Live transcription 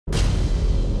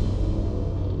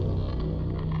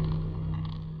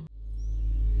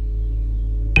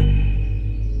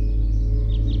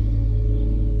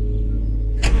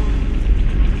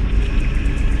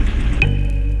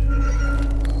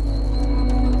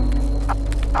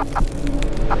I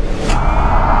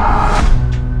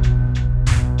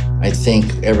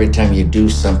think every time you do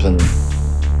something,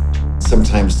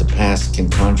 sometimes the past can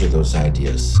conjure those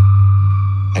ideas.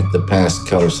 Like the past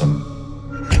colors them.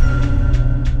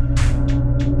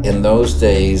 In those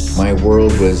days, my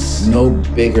world was no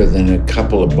bigger than a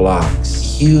couple of blocks.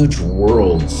 Huge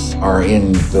worlds are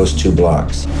in those 2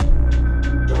 blocks.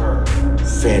 Dark,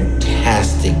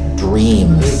 fantastic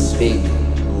dreams, big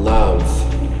love.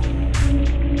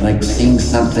 Like seeing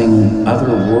something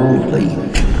otherworldly.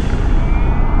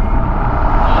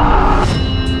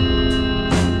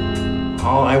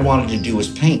 All I wanted to do was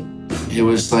paint. It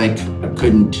was like I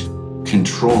couldn't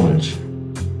control it.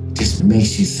 It just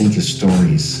makes you think of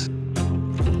stories.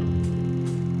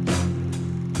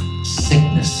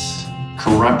 Sickness,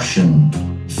 corruption,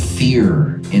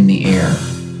 fear in the air.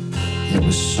 It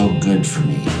was so good for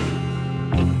me.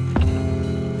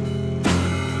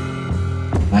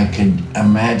 I could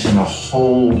imagine a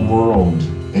whole world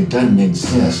that doesn't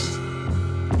exist.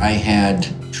 I had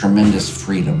tremendous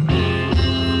freedom.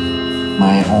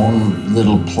 My own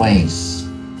little place.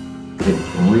 It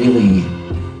really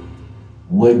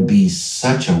would be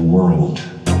such a world.